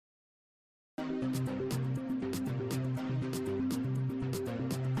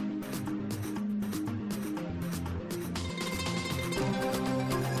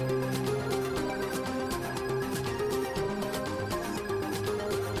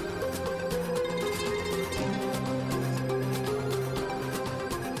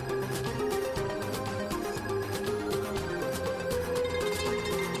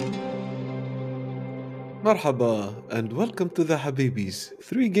Marhaba, and welcome to the Habibis,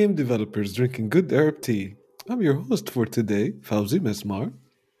 three game developers drinking good Arab tea. I'm your host for today, Fawzi Mesmar.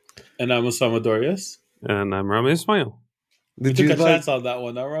 And I'm Osama Dorius. And I'm Rami Ismail. We took a chance on that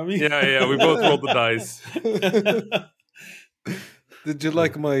one, huh, Rami? Yeah, we both rolled the dice. Did you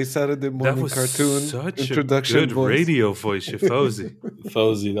like my Saturday morning cartoon such introduction a good voice? radio voice, Fawzi.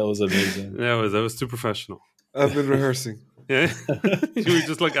 Fawzi, that was amazing. That was too professional. I've been rehearsing. Yeah, you were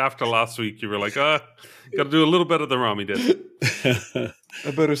just like after last week. You were like, got to do a little better than Rami did.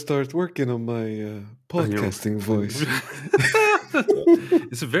 I better start working on my podcasting voice.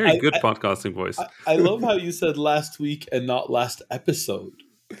 It's a very good podcasting voice. I love how you said last week and not last episode.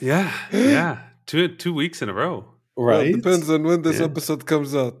 Yeah. 2 weeks in a row. Right. Well, it depends on when this episode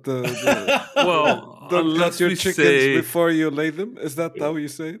comes out. Well, don't count your chickens before you lay them. Is that how you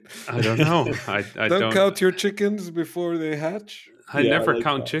say it? I don't know. I don't count your chickens before they hatch. I never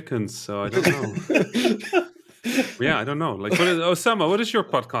count chickens, so I don't know. Yeah, I don't know. Like, Osama, what is your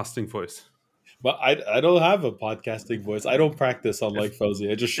podcasting voice? But I don't have a podcasting voice. I don't practice unlike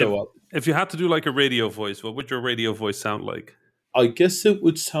Fawzi. I just show up. If you had to do like a radio voice, what would your radio voice sound like? I guess it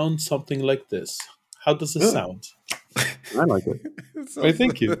would sound something like this. How does it sound? I like it.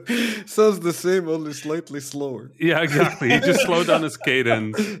 Thank you. Sounds the same, only slightly slower. Yeah, exactly. He just slowed down his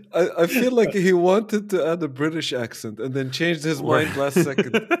cadence. I feel like he wanted to add a British accent and then changed his mind last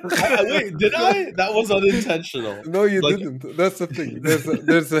second. Wait, did I? That was unintentional. No, you didn't. That's the thing.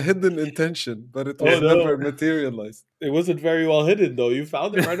 There's a hidden intention, but it was never materialized. It wasn't very well hidden, though. You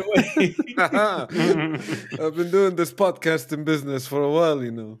found it right away. I've been doing this podcasting business for a while,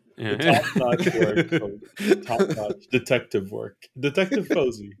 you know. Top-notch work. Top-notch detective work. Detective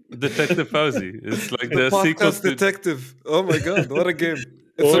Fawzi. Detective Fawzi. It's like the podcast sequel to detective. Oh my god, what a game.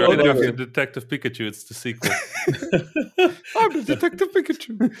 It's a Detective Pikachu. It's the sequel. I'm the Detective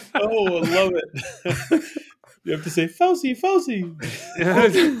Pikachu. Oh, I love it. You have to say, Fawzi.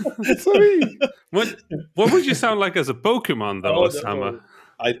 Sorry. What would you sound like as a Pokemon, though, Osama?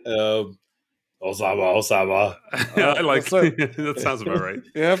 No. Osama. Yeah, I like that. Sounds about right.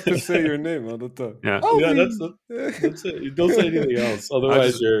 You have to say your name all the time. Yeah, that's it. You don't say anything else.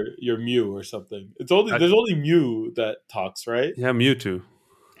 Otherwise, you're Mew or something. There's only Mew that talks, right? Yeah, Mewtwo.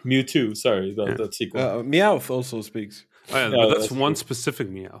 Mewtwo. Sorry, that sequel. Meowth also speaks. Oh, yeah, but that's one specific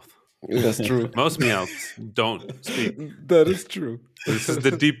Meowth. That's true. Most Meowths don't speak. That is true. This is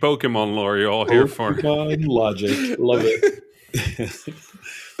the deep Pokemon lore you're all here for. Pokemon logic. Love it.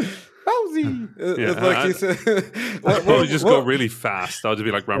 Fawzi. It's like he said. I'd probably just go really fast. I'll just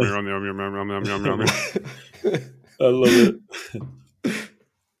be like, Rami. I love it.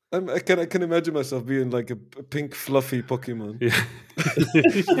 I can imagine myself being like a pink fluffy Pokemon. Yeah.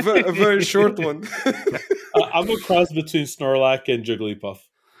 a very short one. I'm a cross between Snorlax and Jigglypuff.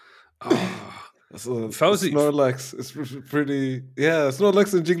 Fawzi. Snorlax is pretty. Yeah,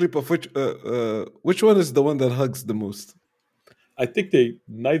 Snorlax and Jigglypuff. Which one is the one that hugs the most? I think they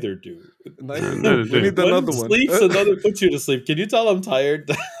neither do. Neither we need another one. Sleeps, another puts you to sleep. Can you tell I'm tired?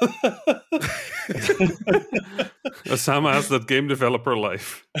 Osama has that game developer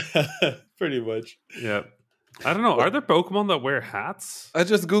life. Pretty much. Yeah. I don't know. Are there Pokemon that wear hats? I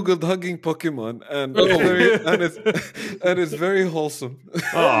just googled hugging Pokemon, and it's very wholesome.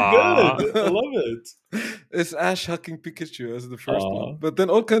 Oh, good! I love it. It's Ash hugging Pikachu as the first one, but then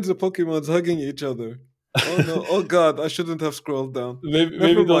all kinds of Pokemons hugging each other. Oh no! Oh god! I shouldn't have scrolled down.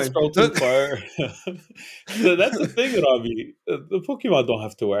 Maybe don't scroll too far. So that's the thing, Rami. The Pokemon don't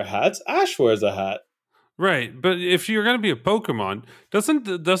have to wear hats. Ash wears a hat. Right, but if you're going to be a Pokemon, doesn't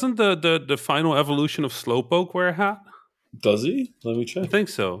the final evolution of Slowpoke wear a hat? Does he? Let me check. I think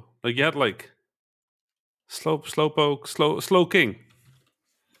so. Like you had like Slowpoke, Slowking.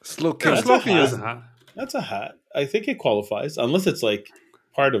 Slowking. Yeah, Slowking has a hat. That's a hat. I think it qualifies, unless it's like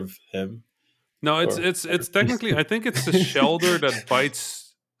part of him. No, it's technically. I think it's the shelter that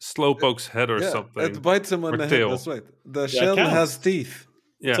bites Slowpoke's head or something. It bites him on the tail. head. That's right. The shell has teeth.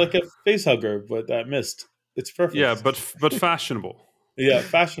 Yeah. It's like a face hugger, but that missed. It's perfect. Yeah, but fashionable. Yeah,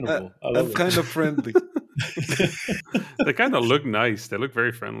 fashionable. And kind of friendly. They kind of look nice. They look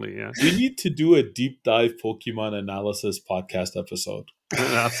very friendly. Yeah. We need to do a deep dive Pokemon analysis podcast episode.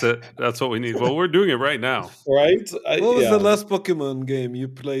 That's it. That's what we need. Well, we're doing it right now. Right? What was the last Pokemon game you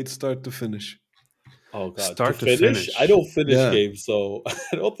played start to finish? Oh god, to Start to finish? I finish. don't finish Yeah. games, so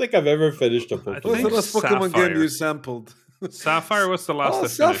I don't think I've ever finished a I What was the think Pokemon. last Pokemon game Sapphire. you sampled? Sapphire was the last Oh, I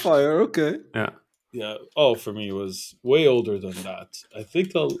finished. Sapphire. Okay. Yeah. Yeah. Oh, for me, it was way older than that. I think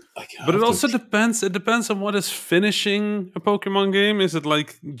I But it have to also depends. It depends on what is finishing a Pokemon game. Is it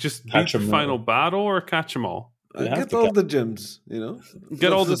like just beat catch the them. final battle or catch them all? You have Get to all catch. the gems. You know.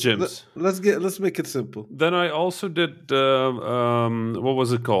 Get all the Let, gyms. let's make it simple. Then I also did what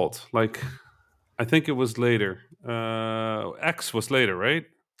was it called? Like I think it was later. X was later, right?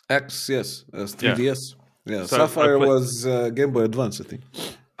 X, yes, as Yeah. 3DS. Yeah, So I Sapphire played. was Game Boy Advance, I think.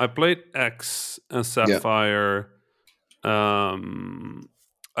 I played X and Yeah. Sapphire.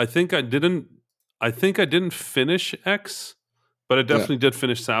 I think I didn't. I think I didn't finish X, but I Yeah. definitely did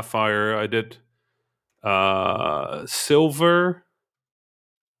finish Sapphire. I did Silver.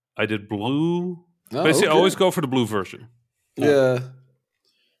 I did Blue. Oh, Basically, I okay. always go for the blue version. Yeah.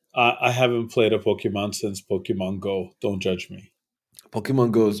 I haven't played a Pokemon since Pokemon Go. Don't judge me.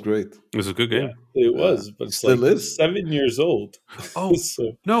 Pokemon Go is great. It was a good Yeah, game. it was, but it's Still like is. 7 years old. Oh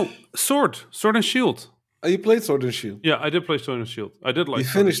So no, Sword and Shield. Oh, you played Sword and Shield. Yeah, I did play Sword and Shield. I did like You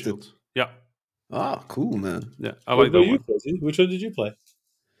Sword and finished it. Shield. Yeah, Ah, cool, man. yeah, I what like that about you, one. Fuzzy? Which one did you play?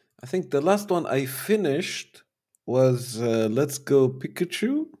 I think the last one I finished was Let's Go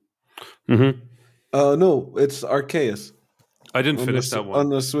Pikachu. Mm-hmm. No, it's Arceus I didn't on finish that one. on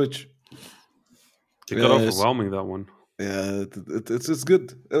the Switch. It got Yes. overwhelming, that one. Yeah, it's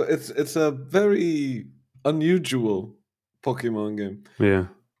good. It's a very unusual Pokemon game. Yeah.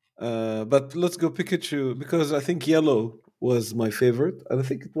 But Let's Go Pikachu, because I think Yellow was my favorite, and I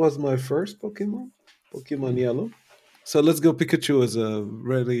think it was my first Pokemon Yellow. So Let's Go Pikachu is a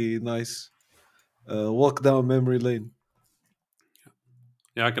really nice walk down memory lane.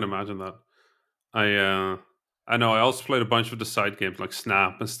 Yeah, I can imagine that. I know. I also played a bunch of the side games like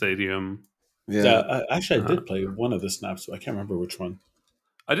Snap and Stadium. Yeah, I did play one of the snaps, but I can't remember which one.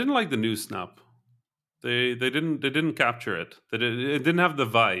 I didn't like the new Snap. They didn't capture it. It didn't have the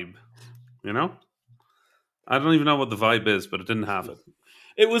vibe. You know. I don't even know what the vibe is, but it didn't have it.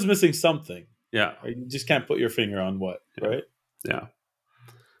 It was missing something. Yeah. Right? You just can't put your finger on what, Yeah. right? Yeah.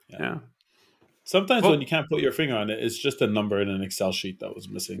 Yeah. Yeah. Sometimes Well- when you can't put your finger on it, it's just a number in an Excel sheet that was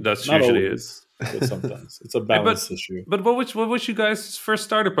missing. That's Not usually always, but sometimes it's a balance issue. But what was you guys' first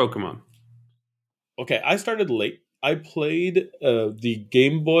starter Pokemon? Okay, I started late. I played the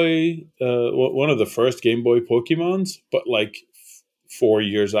Game Boy, one of the first Game Boy Pokemons, but like 4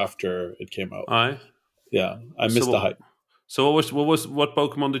 years after it came out. Aye. Yeah, I missed the hype. So what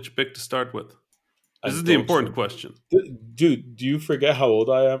Pokemon did you pick to start with? This is the don't important forget. question. Dude, do you forget how old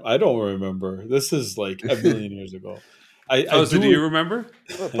I am? I don't remember. This is like a million years ago. So do you remember?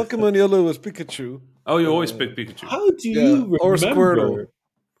 Pokemon Yellow was Pikachu. Oh, you always pick Pikachu. How do you remember? Or Squirtle.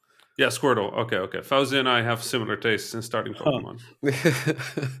 Yeah, Squirtle. Okay. Fawzi and I have similar tastes in starting Pokemon.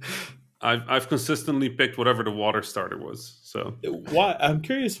 I've consistently picked whatever the water starter was. So Why? I'm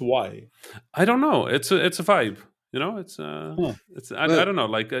curious why. I don't know. It's a vibe. You know, I don't know.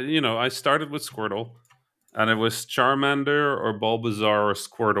 Like I started with Squirtle, and it was Charmander or Bulbasaur or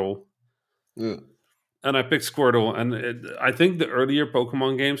Squirtle. Yeah. And I picked Squirtle, and I think the earlier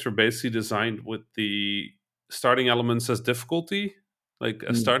Pokemon games were basically designed with the starting elements as difficulty, like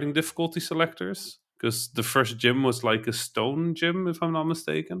as starting difficulty selectors, because the first gym was like a stone gym, if I'm not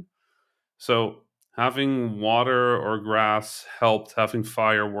mistaken. So having water or grass helped, having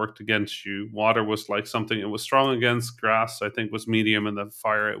fire worked against you. Water was like something it was strong against, grass I think was medium, and then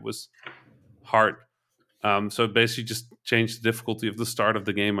fire it was hard. So it basically just changed the difficulty of the start of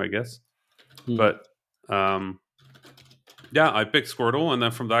the game, I guess. But yeah, I picked Squirtle, and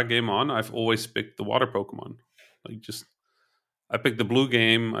then from that game on, I've always picked the water Pokemon. I picked the blue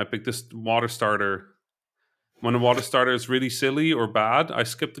game. I picked this water starter. When the water starter is really silly or bad, I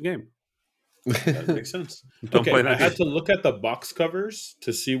skip the game. That makes sense. Don't play that I had game. to look at the box covers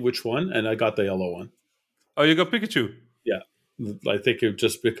to see which one, and I got the yellow one. Oh, you got Pikachu. Yeah, I think it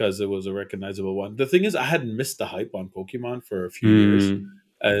just because it was a recognizable one. The thing is, I had missed the hype on Pokemon for a few years.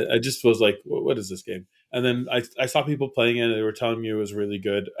 I just was like, what is this game? And then I saw people playing it, and they were telling me it was really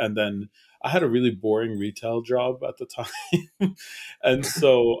good. And then I had a really boring retail job at the time. And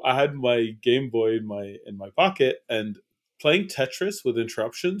so I had my Game Boy in my pocket, and playing Tetris with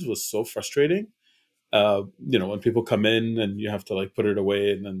interruptions was so frustrating. When people come in and you have to like put it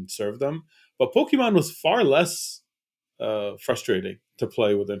away and then serve them. But Pokemon was far less frustrating to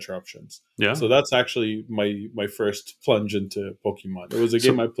play with interruptions. Yeah. So that's actually my first plunge into Pokemon. It was a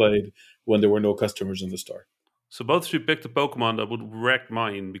game I played when there were no customers in the store. So both of you picked a Pokemon that would wreck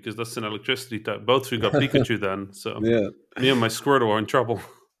mine because that's an electricity type. Both of you got Pikachu then. So Yeah. me and my Squirtle are in trouble.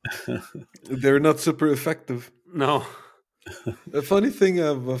 They're not super effective. No. A funny thing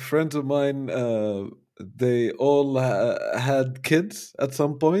of friends of mine, they all had kids at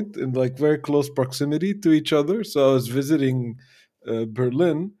some point in like very close proximity to each other. So I was visiting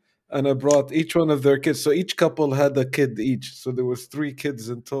Berlin, and I brought each one of their kids. So each couple had a kid each. So there was 3 kids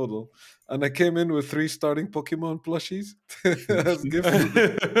in total. And I came in with 3 starting Pokemon plushies as gifts for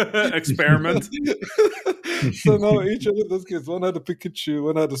the Experiment. so now each of those kids, one had a Pikachu,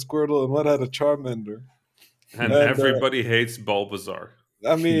 one had a Squirtle, and one had a Charmander. And And everybody hates Bulbasaur.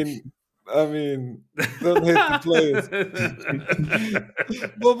 I mean, I mean, don't hate the players.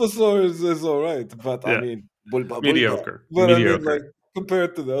 Bulbasaur is all right, but I Yeah. mean, Bulba. Mediocre. But I mean, like Mediocre.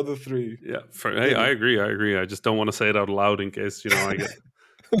 compared to the other 3, Yeah. Hey, I agree. I just don't want to say it out loud in case, I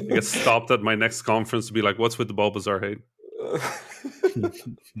get stopped at my next conference to be like, what's with the Bulbasaur hate?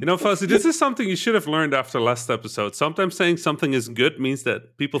 Fuzzy, this is something you should have learned after last episode. Sometimes saying something is good means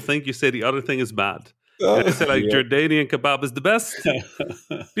that people think you say the other thing is bad. They say like Jordanian kebab is the best.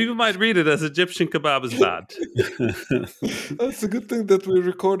 People might read it as Egyptian kebab is bad. That's a good thing that we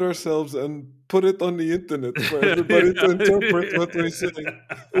record ourselves and put it on the internet for everybody to interpret what we're saying.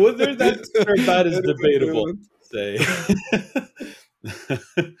 Whether that's good or bad is debatable. Say.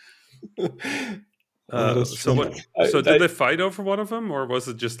 So did they fight over one of them, or was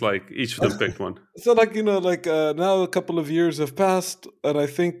it just like each of them picked one? So like now a couple of years have passed, and I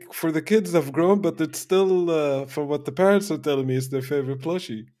think for the kids have grown, but it's still from what the parents are telling me is their favorite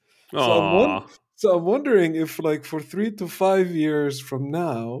plushie. So I'm wondering if like for 3 to 5 years from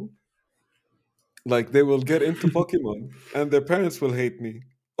now, like they will get into Pokemon and their parents will hate me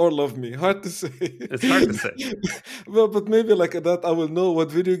or love me. Hard to say. It's hard to say. Well, but maybe like that, I will know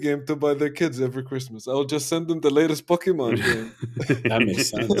what video game to buy their kids every Christmas. I will just send them the latest Pokemon game. That makes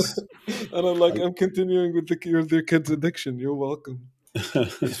sense. And I'm continuing with their kids' addiction. You're welcome.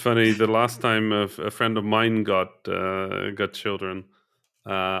 It's funny. The last time a friend of mine got children,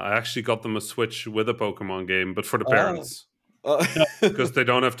 I actually got them a Switch with a Pokemon game, but for the parents. Because they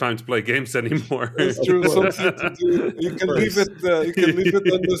don't have time to play games anymore. That's true. Something to do. You can leave it. You can leave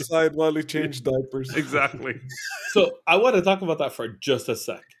it on the side while you change diapers. Exactly. So I want to talk about that for just a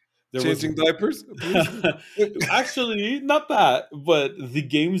sec. Changing diapers? Actually, not that, but the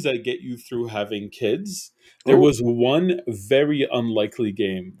games that get you through having kids. There was one very unlikely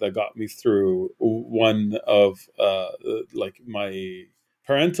game that got me through one of like my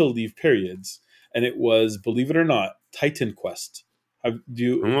parental leave periods, and it was, believe it or not, Titan Quest. Either of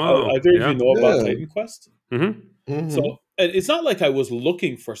you know about Titan Quest? Mm-hmm. Mm-hmm. So it's not like I was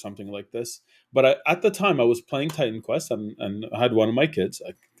looking for something like this, but at the time I was playing Titan Quest and I had one of my kids.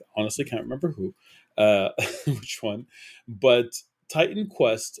 I honestly can't remember who, which one, but Titan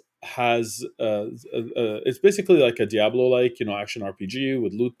Quest has it's basically like a Diablo-like, action RPG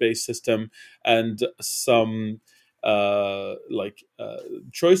with loot-based system and some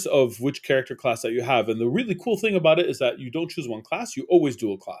choice of which character class that you have. And the really cool thing about it is that you don't choose one class; you always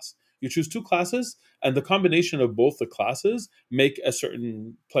dual class. You choose 2 classes, and the combination of both the classes make a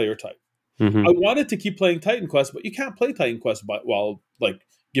certain player type. Mm-hmm. I wanted to keep playing Titan Quest, but you can't play Titan Quest while like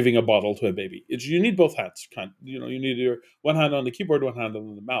giving a bottle to a baby. You need both hands. You need your one hand on the keyboard, one hand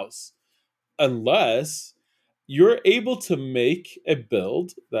on the mouse, unless you're able to make a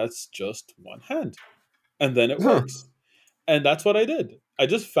build that's just one hand, and then it works. And that's what I did. I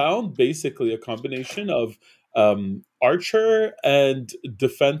just found basically a combination of archer and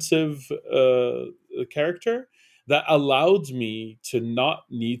defensive character that allowed me to not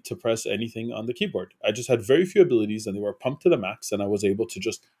need to press anything on the keyboard. I just had very few abilities and they were pumped to the max, and I was able to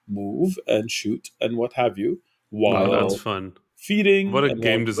just move and shoot and what have you while that's fun. Feeding. What a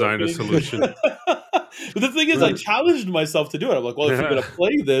game designer solution. But the thing is, I challenged myself to do it. I'm like, well, if you're going to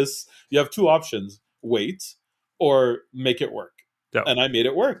play this, you have 2 options: wait or make it work. Yep. And I made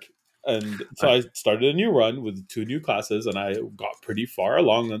it work. And so I started a new run with 2 new classes, and I got pretty far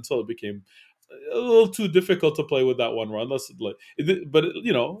along until it became a little too difficult to play with that one run. But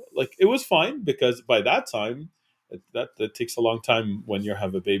it was fine because by that time, that takes a long time when you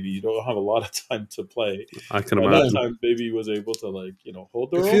have a baby. You don't have a lot of time to play. I can by imagine. that time, baby was able to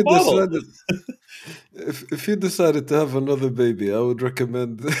hold their own bottle. If you decided to have another baby, I would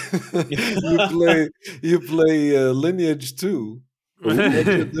recommend you play Lineage 2. What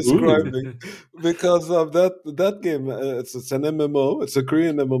you're describing, because of that game, it's an MMO. It's a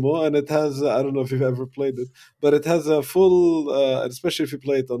Korean MMO, and it has I don't know if you've ever played it, but it has a full, especially if you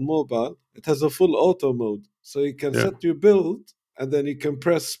play it on mobile, it has a full auto mode, so you can set your build, and then you can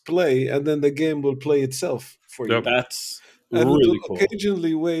press play, and then the game will play itself for you. That's and it will Really cool.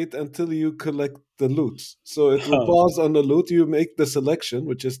 occasionally wait until you collect the loot. So it will pause on the loot. You make the selection,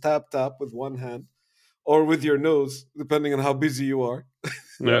 which is tap tap with one hand or with your nose, depending on how busy you are,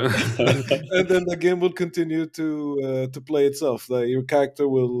 Yeah. Yeah. and then the game will continue to play itself. Your character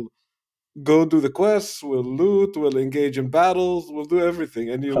will go do the quests, will loot, will engage in battles, will do everything,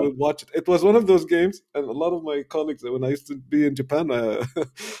 and you will watch it. It was one of those games, and a lot of my colleagues, when I used to be in Japan,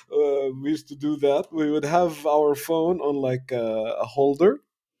 we used to do that. We would have our phone on like a holder,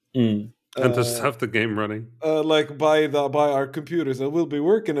 Mm. And just uh, have the game running. like by our computers, and we'll be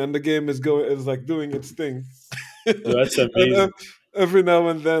working, and the game is like doing its thing. That's And amazing. every now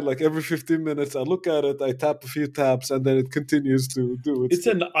and then, like every 15 minutes, I look at it, I tap a few taps, and then it continues to do its It's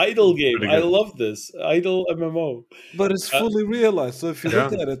thing. an idle game. Pretty I good. love this idle MMO. But it's Uh, fully realized. So if you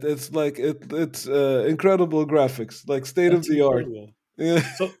look Yeah. at it, it's like it's incredible graphics, like state of that's the art. incredible. Yeah.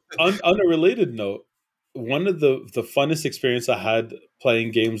 So, on a related note, one of the funnest experience I had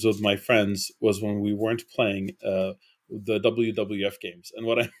playing games with my friends was when we weren't playing the WWF games. And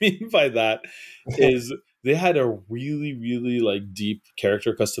what I mean by that is they had a really, really like deep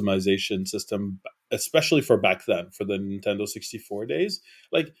character customization system, especially for back then, for the Nintendo 64 days.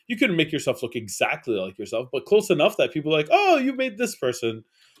 Like you couldn't make yourself look exactly like yourself, but close enough that people were like, oh, you made this person.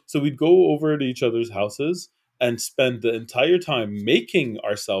 So we'd go over to each other's houses and spend the entire time making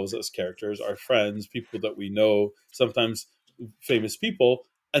ourselves as characters, our friends, people that we know, sometimes famous people,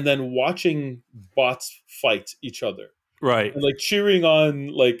 and then watching bots fight each other Right. and like cheering on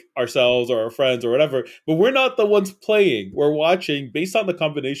like ourselves or our friends or whatever. But we're not the ones playing. We're watching based on the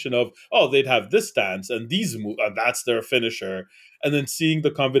combination of, oh, they'd have this stance and these moves, and that's their finisher, and then seeing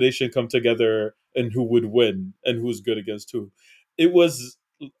the combination come together and who would win and who's good against who. It was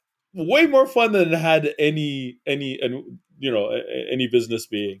way more fun than it had any and any business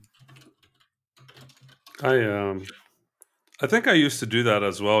being. I think I used to do that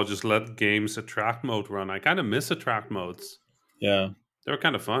as well. Just let games attract mode run. I kind of miss attract modes. Yeah, They were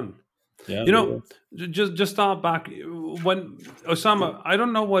kind of fun. yeah, You they know, were. just stop back when Osama. I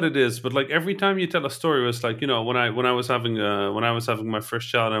don't know what it is, but like every time you tell a story, it was like when I was having my first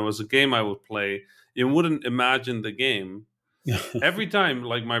child, and it was a game I would play. You wouldn't imagine the game. Every time,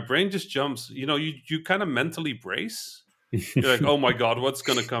 like my brain just jumps. You kind of mentally brace. You're like, oh my god, what's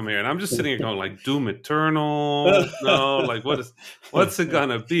gonna come here? And I'm just sitting here going like Doom Eternal. No, like what's it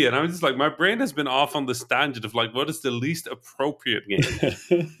gonna be? And I'm just like, my brain has been off on this tangent of like, what is the least appropriate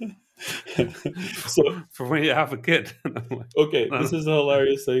game So for when you have a kid? And I'm like, okay, this no. is a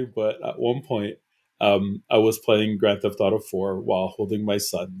hilarious thing, but at one point, I was playing Grand Theft Auto 4 while holding my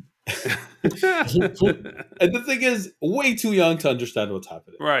son. And the thing is, way too young to understand what's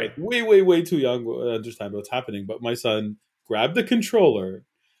happening. Right, Like way, way, way too young to understand what's happening. But my son grabbed the controller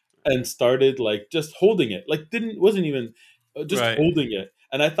and started like just holding it, like didn't wasn't even just right, holding it.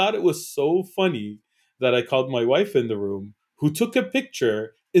 And I thought it was so funny that I called my wife in the room, who took a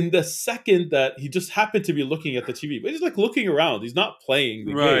picture in the second that he just happened to be looking at the TV. But he's like looking around. He's not playing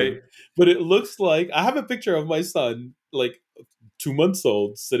the right. game. But it looks like I have a picture of my son, like 2 months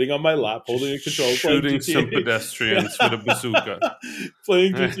old, sitting on my lap, holding a control, playing Shooting some GTA. pedestrians with a bazooka.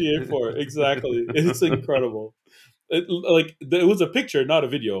 Playing GTA 4, exactly. It's incredible. It was a picture, not a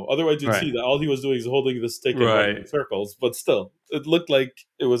video. Otherwise, you'd Right, see that all he was doing is holding the stick and running in right. circles. But still, it looked like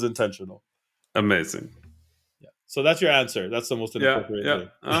it was intentional. Amazing. Yeah. So that's your answer. That's the most Yeah, inappropriate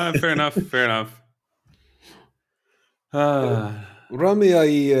yeah. game. Fair enough. Fair enough. Uh, Rami,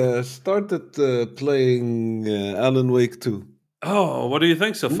 I started playing Alan Wake 2. oh, what do you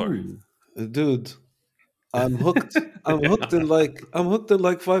think so far? Ooh. Dude, I'm hooked. I'm hooked in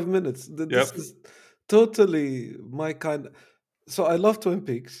like 5 minutes. This Yep. is totally my kind. So I love Twin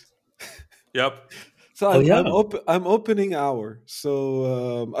Peaks. Yep. So Oh I'm yeah. I'm opening hour.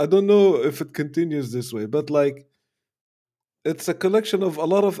 So I don't know if it continues this way, but like it's a collection of a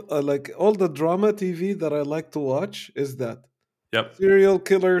lot of like all the drama TV that I like to watch is that Yep. serial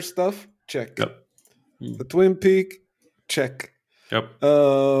killer stuff. Check. Yep. The Twin Peak. Check. Yep.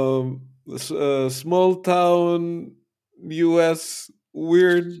 Small town U.S.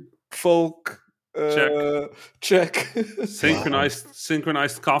 weird folk. Check. Check. Wow.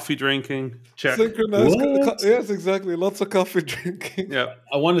 Synchronized coffee drinking. Check. Synchronized. What? Yes, exactly. Lots of coffee drinking. Yep.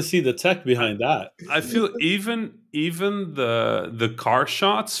 I want to see the tech behind that. I feel even the car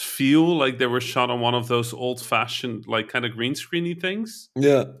shots feel like they were shot on one of those old fashioned like kind of green screeny things.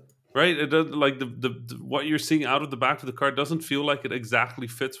 Yeah. Right? It does, like the what you're seeing out of the back of the car doesn't feel like it exactly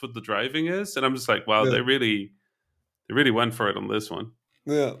fits what the driving is. And I'm just like, wow, Yeah. they really went for it on this one.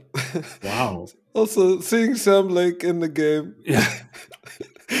 Yeah. Wow. Also, seeing Sam Lake in the game. Yeah.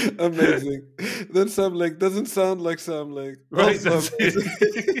 Amazing. Then Sam Lake doesn't sound like Sam Lake. Right, Also that's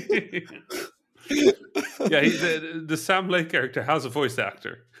amazing. it. Yeah, the Sam Lake character has a voice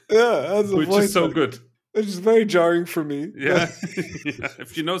actor, Yeah, as a which is voice so actor, good. which is very jarring for me. But Yeah, yeah.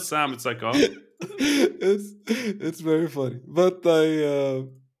 If you know Sam, it's like, oh, it's very funny. But I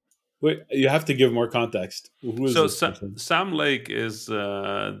Wait, you have to give more context. Who is so this person? Sam Lake is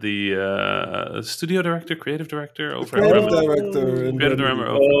the studio director, creative director the over at creative Remedy. director in Creative director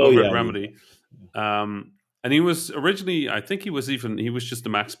Remedy. Oh over at yeah, Remedy. And he was originally, I think he was just the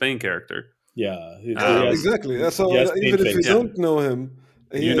Max Payne character. yeah. Yeah, Yes, exactly. he has So pain even if you face. Yeah, don't know him,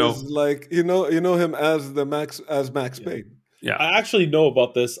 he you is know, like you know him as the Max Yeah. Payne. yeah, I actually know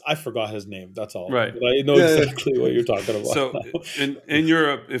about this. I forgot his name. That's all. right. But I know Yeah, yeah. exactly what you're talking about So now. in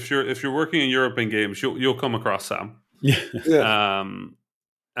Europe, if you're working in Europe in games, you'll come across Sam. Yeah. Yeah.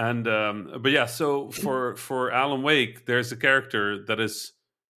 But yeah, so for Alan Wake, there's a character that is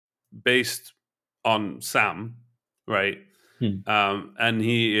based on Sam, right? Hmm. And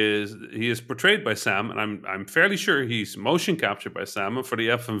he is portrayed by Sam, and I'm fairly sure he's motion captured by Sam. And for the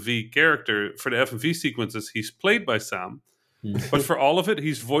FMV character, for the FMV sequences, he's played by Sam. Hmm. But for all of it,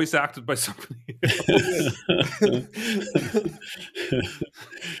 he's voice acted by somebody else.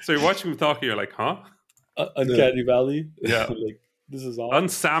 So you're watching him talk, you're like, huh? Uncanny Valley. Yeah. Like this is all.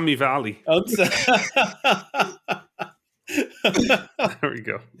 Unsammy Valley. There we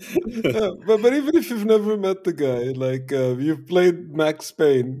go. But even if you've never met the guy, like you've played Max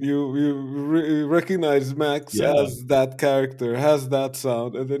Payne, you recognize Max Yeah. as that character, has that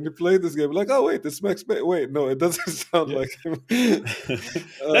sound, and then you play this game like, oh wait, it's Max Payne. Wait, no, it doesn't sound Yeah. like him.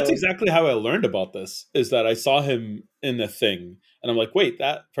 That's exactly how I learned about this. Is that I saw him in the thing, and I'm like, wait,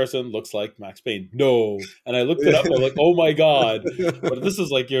 that person looks like Max Payne. No, and I looked it up. I'm like, oh my god! But this is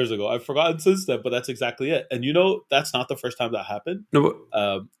like years ago. I've forgotten since then. But that's exactly it. And that's not the first time that happened. No,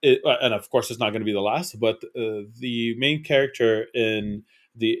 And of course, it's not going to be the last. But the main character in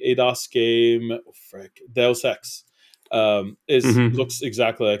the ADOS game, Deus Ex, looks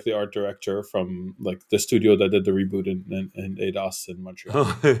exactly like the art director from like the studio that did the reboot in ADOS in Montreal.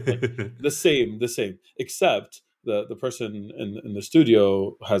 Like, the same, except the person in the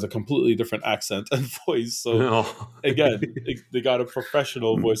studio has a completely different accent and voice. So no. again, they got a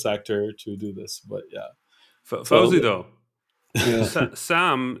professional voice actor to do this. But yeah, Fawzi though. Yeah.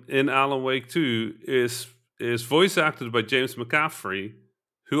 Sam in Alan Wake 2 is voice acted by James McCaffrey,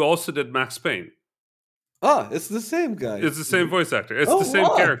 who also did Max Payne. Ah, it's the same guy. It's the same voice actor. It's Oh, the same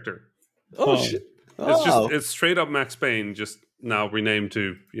wow. character. Oh Oh. shit! It's Wow. it's straight up Max Payne, just now renamed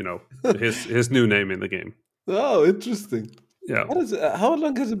to his new name in the game. Oh, interesting. Yeah. What is it? How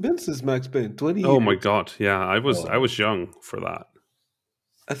long has it been since Max Payne? 20 Oh years? my god. Yeah, I was Oh. young for that.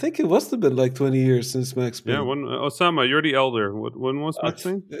 I think it must have been like 20 years since Max Payne. Yeah. When Osama, you're the elder. When was Max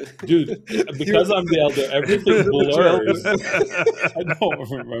Payne? dude, because I'm the elder, everything blurs. Oh, I don't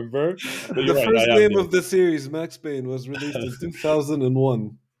remember. But The you're right. first I am game the of the series, Max Payne, was released in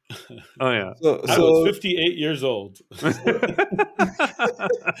 2001. Oh yeah. So, I was 58 years old.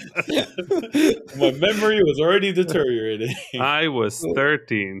 My memory was already deteriorating. I was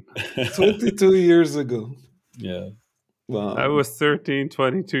 13. 22 years ago. Yeah. Wow. I was 13,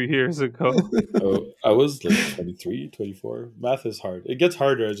 22 years ago. Oh, I was like 23, 24. Math is hard. It gets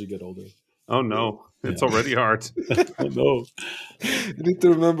harder as you get older. Oh no, it's Yeah. already hard. Oh no. You need to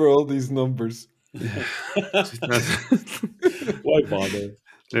remember all these numbers. Why bother?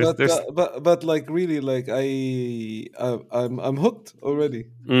 But like really, like I'm hooked already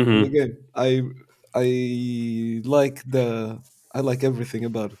on the Mhm. game. I like everything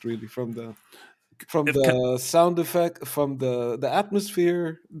about it really, from the sound effect, from the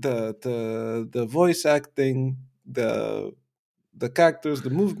atmosphere, the voice acting, the characters, the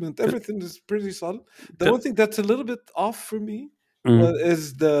movement, everything is pretty solid. The one thing that's a little bit off for me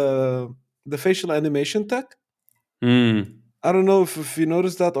is the facial animation tech. Mm. I don't know if you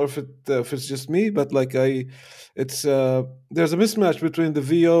noticed that, or if it's just me, but like it's there's a mismatch between the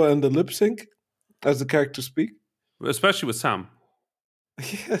VO and the lip sync as the characters speak. Especially with Sam.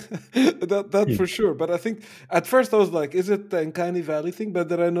 Yeah, that for sure. But I think at first I was like, is it the Uncanny Valley thing? But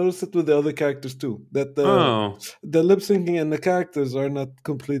then I noticed it with the other characters too. That Oh, the lip syncing and the characters are not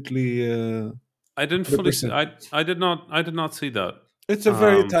completely. I didn't fully see. 100%. I did not see that. It's a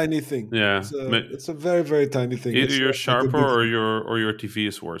very Um, tiny thing. yeah. It's a very very tiny thing. Either It's you're not like a sharper big or thing. your TV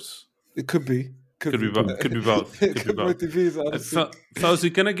is worse. It could be. Could be both. Could be both. Could be My both. TV is honestly. Fauzi,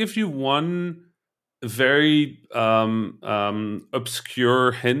 can I give you one very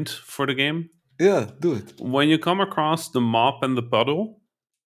obscure hint for the game? Yeah, do it. When you come across the mop and the puddle,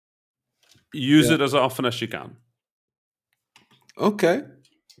 use Yeah. it as often as you can. Okay.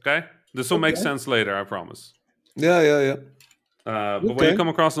 Okay, this will make Okay. sense later. I promise. Yeah, yeah, yeah. But when you Okay. come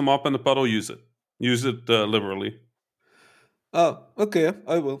across the mop and the puddle, use it. Use it liberally. Oh, okay.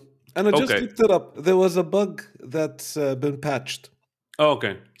 I will. And I just Okay. looked it up. There was a bug that's been patched. Oh,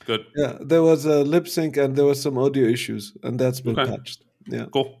 okay. Good. Yeah, there was a lip sync and there was some audio issues, and that's been Okay. patched. Yeah.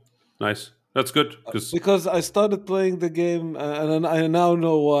 Cool. Nice. That's good because. Because I started playing the game, and I now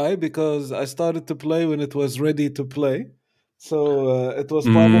know why. Because I started to play when it was ready to play, so it was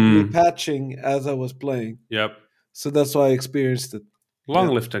probably Mm, patching as I was playing. yep. So that's why I experienced it. Long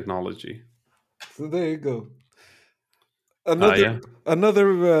Yeah. live technology. So there you go. Yeah.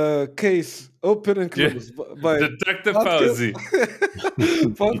 Another case open and Yeah. closed by Detective podcast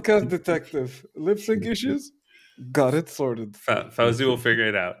Fawzi. podcast detective. Lip sync issues, got it sorted. Fawzi will figure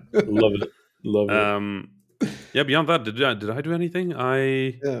it out. Love it. Love it. Yeah. Beyond that, did I do anything?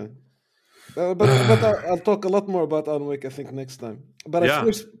 Yeah. But I'll talk a lot more about Alan Wake, I think, next time. But I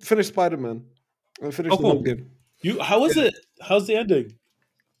Yeah. finished Spider Man. I finished Oh, the whole cool. game. How was it? How's the ending?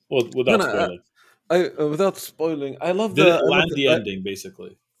 Well, No, without no, spoiling. without spoiling, I love Did the it land the ending,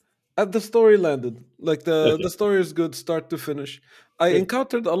 basically? the story landed. Like Okay. the story is good, start to finish. I Good.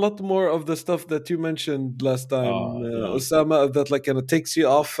 encountered a lot more of the stuff that you mentioned last time, Yeah. Osama, that like kind of takes you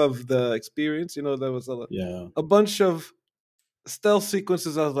off of the experience. There was Yeah. a bunch of stealth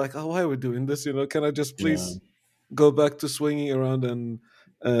sequences. I was like, oh, why are we doing this? Can I just Yeah. please go back to swinging around and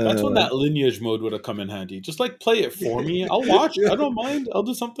That's when uh, that lineage mode would have come in handy. Just like play it for me. I'll watch. yeah, I don't mind. I'll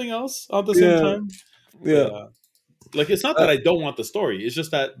do something else at the same yeah, time. But yeah, yeah. Like it's not that I don't want the story. It's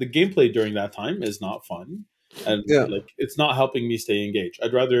just that the gameplay during that time is not fun. And yeah, like it's not helping me stay engaged.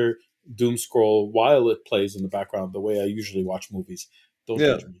 I'd rather doom scroll while it plays in the background the way I usually watch movies. Don't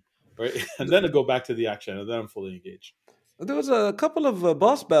yeah. judge me. Right? And then I go back to the action and then I'm fully engaged. There was a couple of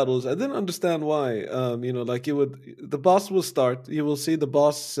boss battles. I didn't understand why. Like the boss will start. You will see the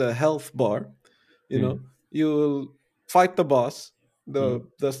boss health bar. You Hmm. know, you will fight the boss. Hmm.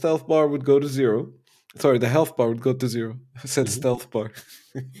 The stealth bar would go to zero. Sorry, the health bar would go to zero. I said Hmm. stealth bar.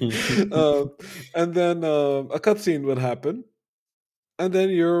 uh, and then a cutscene would happen, and then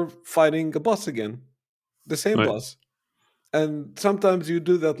you're fighting a boss again, the same Right. boss. And sometimes you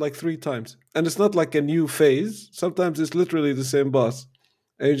do that like three times, and it's not like a new phase. Sometimes it's literally the same boss,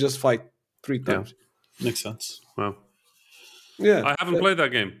 and you just fight three Yeah. times. Makes sense. Well, Yeah. I haven't played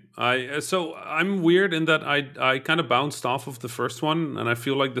that game. So I'm weird in that I kind of bounced off of the first one, and I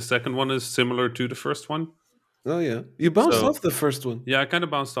feel like the second one is similar to the first one. Oh yeah. You bounced So off the first one. yeah, I kind of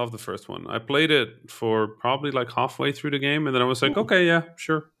bounced off the first one. I played it for probably like halfway through the game, and then I was like, Hmm. okay, yeah,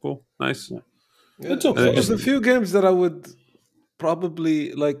 sure, cool, nice. Yeah. Yeah. It's And it okay. There's just a few games that I would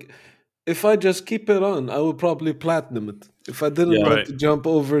probably like. If I just keep it on, I would probably platinum it. If I didn't Yeah, want right. to jump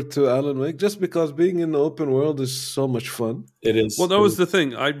over to Alan Wake, just because being in the open world is so much fun. it is. Well, that It was is. the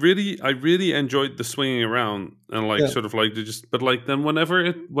thing. I really enjoyed the swinging around and like Yeah. sort of like but like then whenever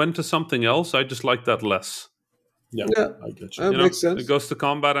it went to something else, I just liked that less. Yeah, Yeah. I get you. That makes It sense. goes to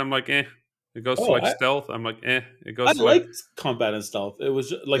combat, I'm like, eh. It goes to Oh, like stealth, I'm like, eh. It I goes to like, liked combat and stealth. It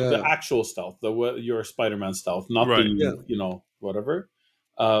was like the Yeah. actual stealth, your Spider-Man stealth, not the right. Yeah. whatever.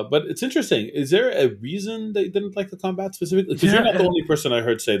 But it's interesting. Is there a reason they didn't like the combat specifically? Because you're Yeah, not the only person I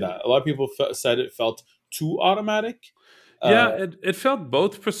heard say that. A lot of people said it felt too automatic. Uh, yeah. It felt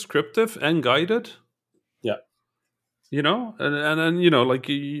both prescriptive and guided. yeah, And then like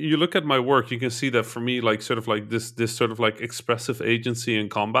you look at my work, you can see that for me, like sort of like this sort of like expressive agency in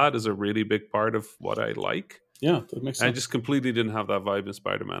combat is a really big part of what I like. yeah, that makes I sense. just completely didn't have that vibe in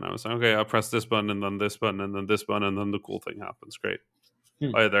Spider-Man. I was like, okay, I'll press this button and then this button and then this button and then the cool thing happens. Great.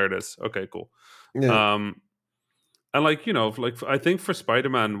 Hmm. Oh yeah, there it is. Okay, cool. Yeah. Um, and like like I think for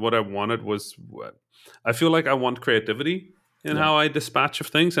Spider-Man, what I wanted was, I feel like I want creativity in Yeah. how I dispatch of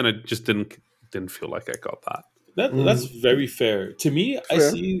things, and I just didn't feel like I got that. That's very fair. To me, I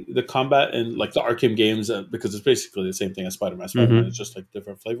Fair. see the combat in like the Arkham games because it's basically the same thing as Spider-Man. Spider-Man is Mm-hmm. just like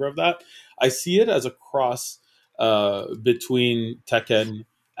different flavor of that. I see it as a cross between Tekken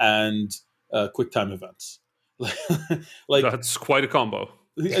and QuickTime events. like That's quite a combo.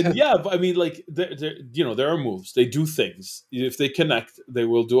 yeah, but I mean, like there are moves. They do things. If they connect, they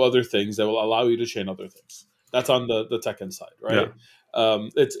will do other things that will allow you to chain other things. That's on the Tekken side, Yeah.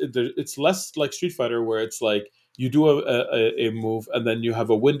 right? It's less like Street Fighter where it's like you do a move and then you have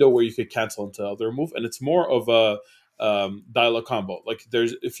a window where you could cancel into other move, and it's more of a dial-up combo. Like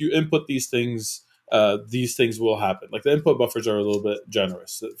there's if you input these things will happen. Like the input buffers are a little bit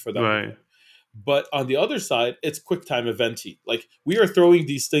generous for that. Right. But on the other side, it's QuickTime eventy. Like we are throwing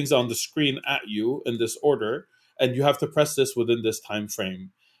these things on the screen at you in this order, and you have to press this within this time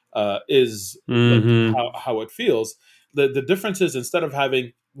frame. Is like Mm-hmm. how it feels. The difference is instead of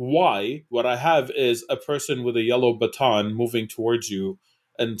having Y, what I have is a person with a yellow baton moving towards you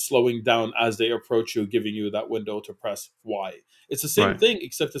and slowing down as they approach you, giving you that window to press Y. It's the same Right. thing,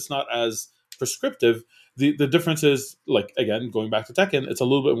 except it's not as prescriptive. The difference is, like, again, going back to Tekken, it's a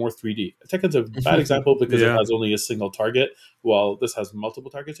little bit more 3D. Tekken's a bad example because it Yeah. has only a single target, while this has multiple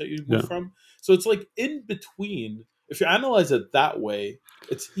targets that you move Yeah. from. So it's like in between. If you analyze it that way,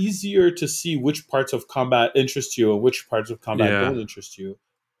 it's easier to see which parts of combat interest you and which parts of combat Yeah. don't interest you.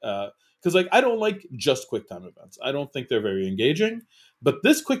 Because like I don't like just quick time events. I don't think they're very engaging. But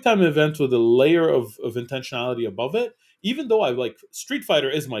this quick time event with a layer of intentionality above it, even though I like Street Fighter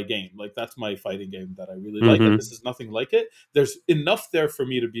is my game, like that's my fighting game that I really like, and Hmm. this is nothing like it. There's enough there for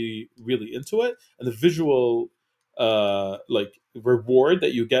me to be really into it, and the visual like reward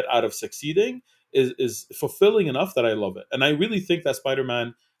that you get out of succeeding is fulfilling enough that I love it. And I really think that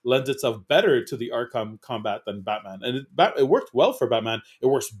Spider-Man lends itself better to the Arkham combat than Batman. And it worked well for Batman. It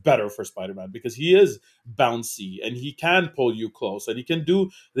works better for Spider-Man because he is bouncy and he can pull you close and he can do.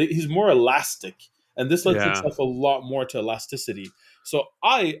 He's more elastic, and this lends Yeah. itself a lot more to elasticity. So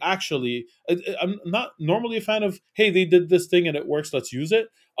I actually, I'm not normally a fan of, hey, they did this thing and it works, let's use it,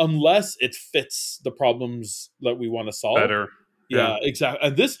 unless it fits the problems that we want to solve. Better. Yeah, Yeah. exactly.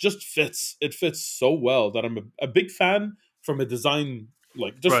 And this just fits. It fits so well that I'm a big fan from a design,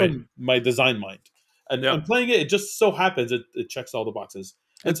 like just Right. from my design mind. Yeah. And playing it, it just so happens it checks all the boxes.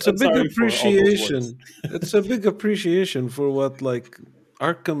 It's a And big sorry for all those words. appreciation. It's a big appreciation for what like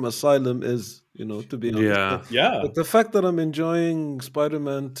Arkham Asylum is, to be honest. Yeah. Yeah. But the fact that I'm enjoying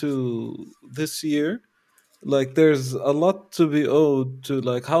Spider-Man 2 this year, like there's a lot to be owed to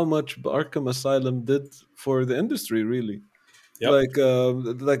like how much Arkham Asylum did for the industry, really. Yep.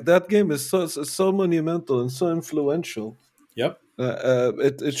 Like that game is so monumental and so influential. Yep.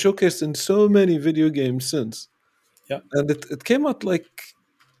 It showcased in so many video games since, Yep. and it came out like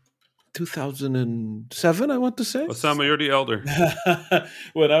 2007, I want to say. Osama, you're the elder.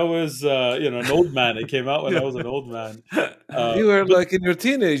 When I was an old man, it came out when I Yeah. was an old man. You were But like in your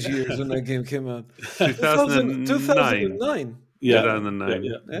teenage years when that game came out. 2009. 2009. yeah, Yeah, yeah, 2009.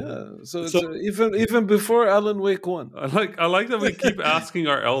 yeah. yeah. So So it's even before Alan Wake 1. I like that we keep asking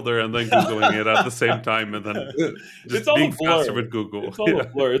our elder and then googling it at the same time and then Uh, it's just all being a blur. faster with Google. It's all Yeah. a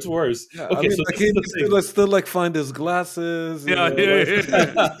blur. It's worse. yeah, I Okay, mean, so like this is he the needs to thing. like, still like find his glasses. Yeah,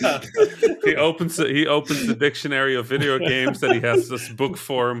 yeah. He opens the dictionary of video games that he has this book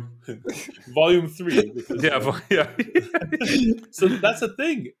form. Volume 3. Because, Yeah, yeah. so that's the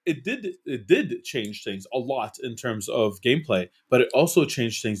thing. It did change things a lot in terms of gameplay, but it also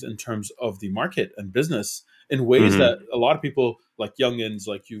changed things in terms of the market and business in ways that Mhm. a lot of people, like youngins,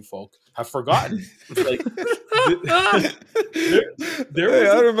 like you folk, have forgotten. Like th- there, there Hey, was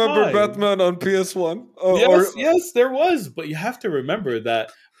I a remember time. Batman on PS1. Or Yes, yes, there was, but you have to remember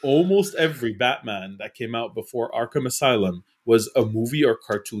that almost every Batman that came out before Arkham Asylum was a movie or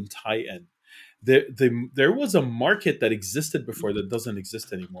cartoon tie-in. There was a market that existed before that doesn't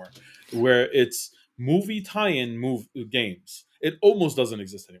exist anymore, where it's movie tie-in games. It almost doesn't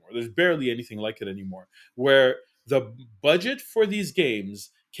exist anymore. There's barely anything like it anymore. Where the budget for these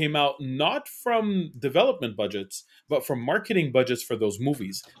games came out not from development budgets, but from marketing budgets for those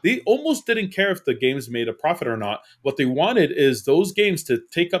movies. They almost didn't care if the games made a profit or not. What they wanted is those games to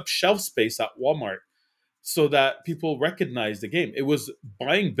take up shelf space at Walmart so that people recognize the game. It was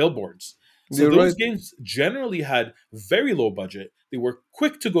buying billboards. So you're those right. games generally had very low budget. They were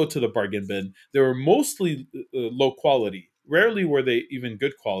quick to go to the bargain bin. They were mostly low quality. Rarely were they even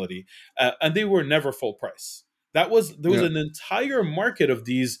good quality, and they were never full price. There was Yeah. an entire market of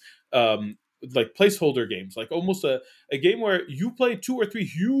these like placeholder games, like almost a game where you play 2 or 3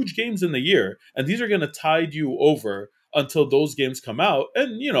 huge games in the year, and these are going to tide you over until those games come out,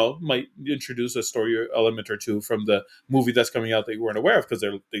 and might introduce a story element or two from the movie that's coming out that you weren't aware of, because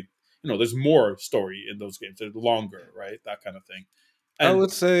there's more story in those games. They're longer, right? That kind of thing. I And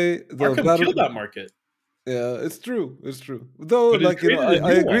would say the Arkham killed battle. that market, Yeah, it's true. It's true. Though, but it like created I, a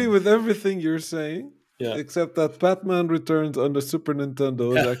I new agree one. with everything you're saying, Yeah. except that Batman Returns on the Super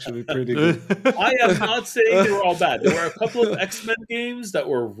Nintendo is actually pretty good. I am not saying they were all bad. There were a couple of X-Men games that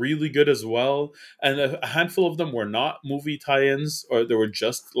were really good as well, and a handful of them were not movie tie-ins, or they were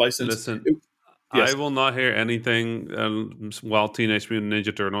just licensed. Listen, I Yes. will not hear anything while Teenage Mutant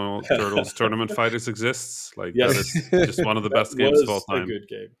Ninja Turtles Tournament Fighters exists. Like that Yes. is just one of the That best games of all was a time. good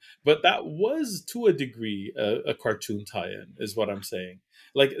game, but that was to a degree a cartoon tie-in, is what I'm saying.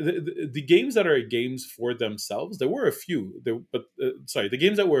 Like the games that are games for themselves, there were a few. There, but sorry, the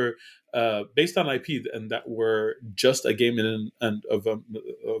games that were based on IP and that were just a game and of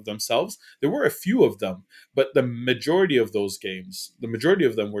themselves. There were a few of them, but the majority of those games, the majority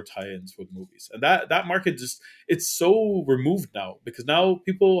of them were tie-ins with movies, and that market just it's so removed now because now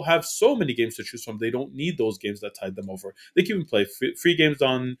people have so many games to choose from. They don't need those games that tied them over. They can even play free games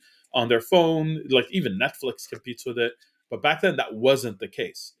on their phone. Like even Netflix competes with it. But back then, that wasn't the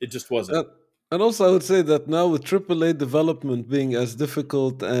case. It just wasn't. Uh, and also, I would say that now with AAA development being as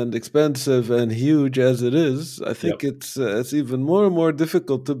difficult and expensive and huge as it is, I Yep. think it's even more and more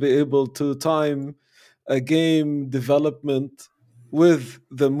difficult to be able to time a game development with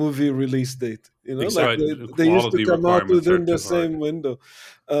the movie release date. You know, like Right. Exactly. they used to Quality come out requirements are within the too hard. same window.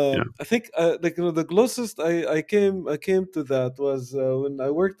 Yeah. I think like the closest I came to that was when I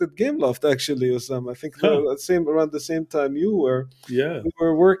worked at Gameloft. Actually, Osama. I think Huh. the same around the same time you were. Yeah. We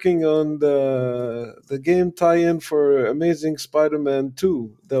were working on the game tie-in for Amazing Spider-Man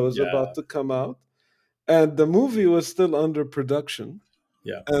 2 that was Yeah. about to come out, and the movie was still under production.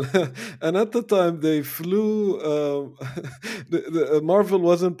 Yeah. And, and at the time, they flew. Marvel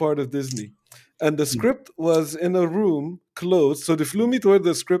wasn't part of Disney, and the script was in a room closed. So they flew me to where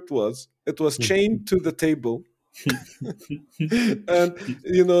the script was. It was chained to the table,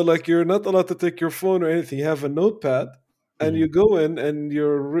 and like you're not allowed to take your phone or anything. You have a notepad, and you go in, and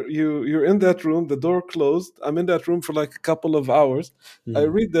you're in that room. The door closed. I'm in that room for like a couple of hours. I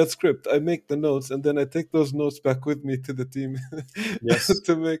read that script. I make the notes, and then I take those notes back with me to the team Yes.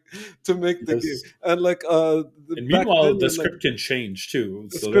 to make the game. Yes. And like And back then, meanwhile, the like script can change too.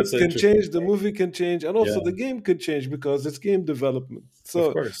 the So that's script an can interesting change, the thing. movie can change, and Yeah. also the game could change because it's game development. Of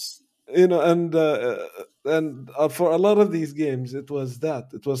So course. and for a lot of these games it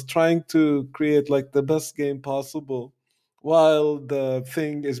was trying to create like the best game possible while the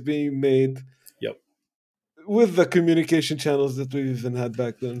thing is being made Yep. with the communication channels that we even had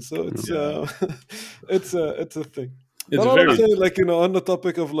back then. So it's Yeah. it's a thing. It's But all I'm very saying, like on the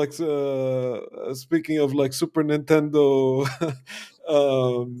topic of like speaking of like Super Nintendo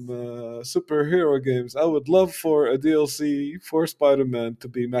superhero games, I would love for a DLC for Spider-Man to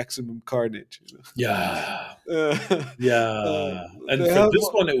be Maximum Carnage. yeah. Uh, Yeah. And they for have this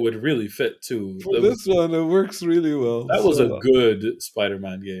one it would really fit too. for this one, it works really well. That was a So good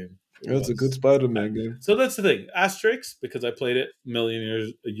Spider-Man game. It that's a good was. Spider-Man game. So that's the thing. Asterix, because I played it a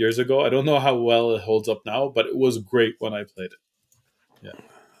million years ago. I don't know how well it holds up now, but it was great when I played it. Yeah.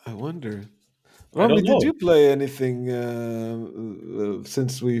 I wonder. I Rami, don't did know. you play anything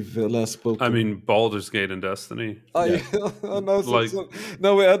since we've last I spoken? mean, Baldur's Gate and Destiny. Yeah. No, Like,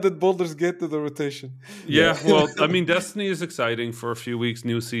 now we added Baldur's Gate to the rotation. Yeah. yeah, well, I mean, Destiny is exciting for a few weeks.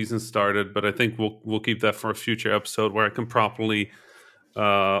 New season started, but I think we'll keep that for a future episode where I can properly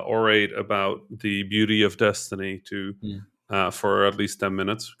orate about the beauty of Destiny to Mm. for at least 10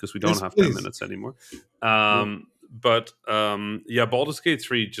 minutes because we don't Yes, have 10 please. minutes anymore. Yeah. But yeah, Baldur's Gate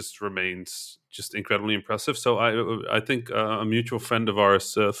 3 just remains just incredibly impressive. So I think a mutual friend of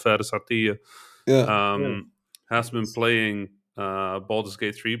ours, Faris Atiyah, Yeah. Yeah. has been playing Baldur's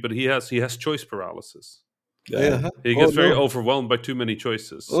Gate 3, but he has choice paralysis. Yeah. Yeah. He Oh gets very no. overwhelmed by too many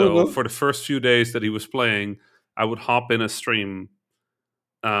choices. Oh So no. for the first few days that he was playing, I would hop in a stream.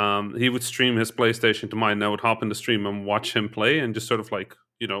 He would stream his PlayStation to mine, and I would hop in the stream and watch him play and just sort of like,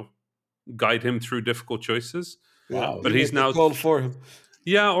 guide him through difficult choices. Yeah. Wow. But You he's make a now, call for him.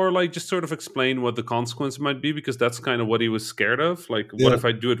 yeah, or like just sort of explain what the consequence might be because that's kind of what he was scared of. Like, what Yeah. if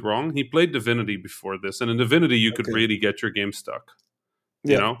I do it wrong? He played Divinity before this, and in Divinity, you could Okay. really get your game stuck.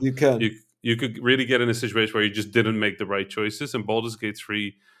 You Yeah. know, You can. you could really get in a situation where you just didn't make the right choices, and Baldur's Gate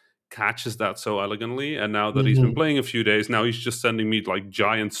 3 catches that so elegantly. And now that he's been Mhm. playing a few days, now he's just sending me like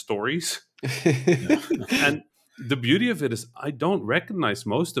giant stories. And the beauty of it is I don't recognize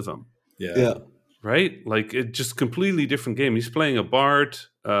most of them, Yeah. Yeah. right? Like it's just completely different game. He's playing a bard.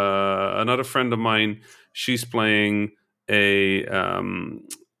 Another friend of mine, she's playing a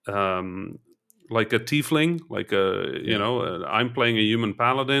like a tiefling, like Yeah. I'm playing a human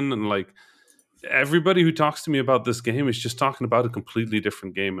paladin, and like everybody who talks to me about this game is just talking about a completely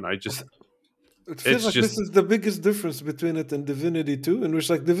different game, and It feels it's like this just is the biggest difference between it and Divinity 2, in which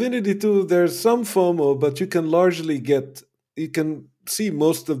like Divinity 2, there's some FOMO, but you can see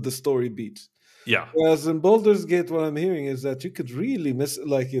most of the story beats. yeah, Whereas in Baldur's Gate, what I'm hearing is that you could really miss,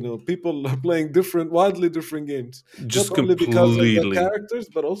 like, people are playing wildly different games, not just only because of the completely. characters,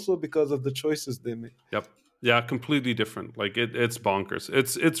 but also because of the choices they make. Yep. Yeah, completely different. Like it's bonkers.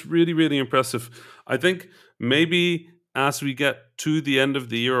 It's really really impressive. I think maybe as we get to the end of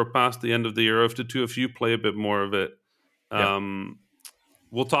the year or past the end of the year, if the two of you play a bit more of it, Yeah. um,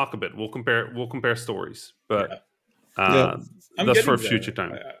 we'll talk a bit. We'll compare stories. But Yeah. Yeah. I'm That's for getting a future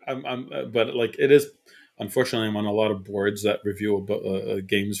there. time. But like it is. Unfortunately, I'm on a lot of boards that review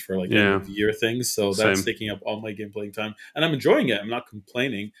games for like end Yeah, of year things, so that's same. taking up all my game playing time, and I'm enjoying it. I'm not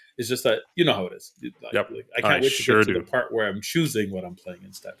complaining. It's just that you know how it is. Yep, Like, I I can't wait to get sure to the do. part where I'm choosing what I'm playing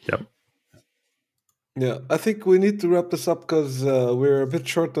instead. Yep. Yeah, I think we need to wrap this up because we're a bit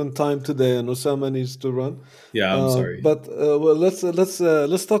short on time today, and Osama needs to run. Yeah, I'm sorry. But well, let's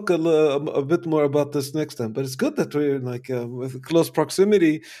talk a bit more about this next time. But it's good that we're like with close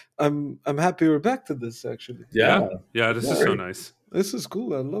proximity. I'm happy we're back to this actually. Yeah, Yeah. This it's is so great. nice. This is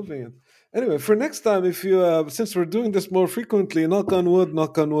cool. I'm loving it. Anyway, for next time, if you since we're doing this more frequently, knock on wood,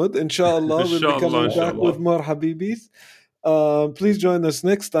 inshallah, we'll be Inshallah, coming back with inshallah. more Habibis. Please join us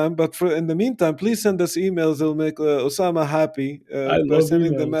next time. But in the meantime, please send us emails. It'll make Osama happy I by love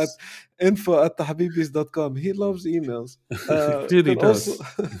sending them at emails. info@thehabibis.com. He loves emails. It You really can also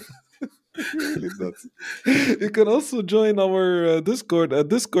does. he really does. You can also join our Discord at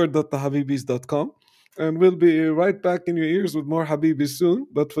discord.thehabibis.com. And we'll be right back in your ears with more Habibis soon.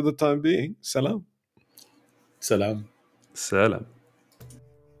 But for the time being, salam. Salam. Salam.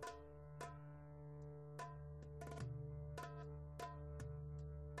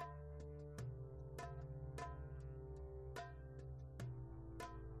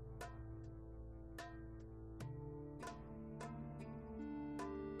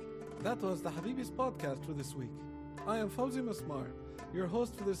 That was the Habibis podcast for this week. I am Fawzi Masmar, your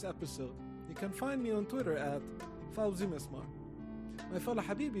host for this episode. You can find me on Twitter at Fawzi Masmar. My fellow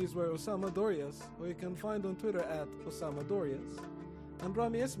Habibis were Osama Dorias, who you can find on Twitter at Osama Dorias, and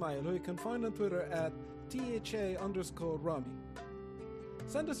Rami Ismail, who you can find on Twitter at THA_Rami.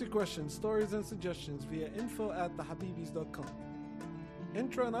 Send us your questions, stories, and suggestions via info@thehabibis.com.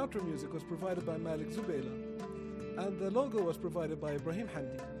 Intro and outro music was provided by Malik Zubayla, and the logo was provided by Ibrahim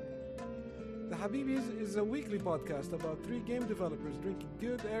Hamdi. The Habibis is a weekly podcast about 3 game developers drinking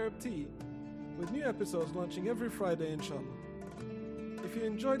good Arab tea, with new episodes launching every Friday, inshallah. If you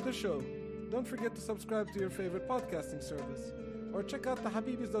enjoyed the show, don't forget to subscribe to your favorite podcasting service, or check out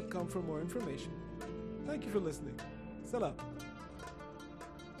thehabibis.com for more information. Thank you for listening. Salam.